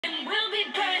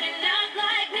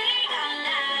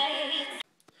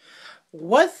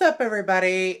What's up,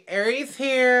 everybody? Aries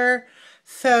here.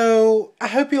 So, I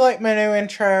hope you like my new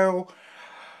intro.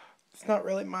 It's not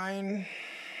really mine,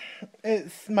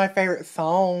 it's my favorite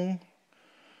song.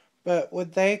 But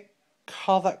would they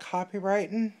call that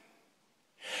copywriting?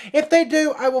 If they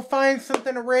do, I will find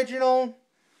something original.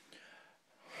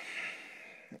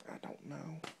 I don't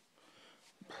know.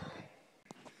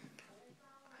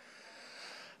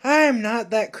 I'm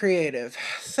not that creative.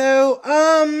 So,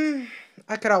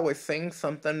 I could always sing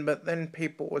something, but then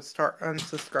people would start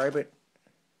unsubscribing.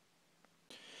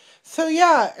 So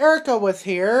yeah, Erica was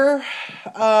here.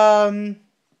 Um,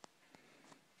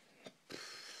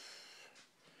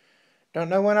 don't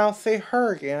know when I'll see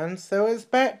her again, so it's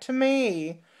back to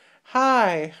me.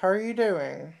 Hi, how are you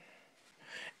doing?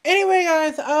 Anyway,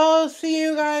 guys, I'll see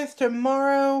you guys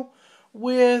tomorrow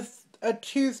with a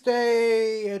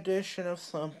Tuesday edition of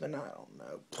something. I don't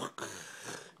know.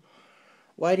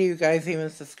 Why do you guys even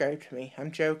subscribe to me?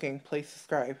 I'm joking. Please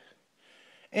subscribe.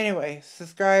 Anyway,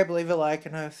 subscribe, leave a like,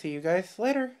 and I'll see you guys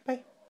later. Bye.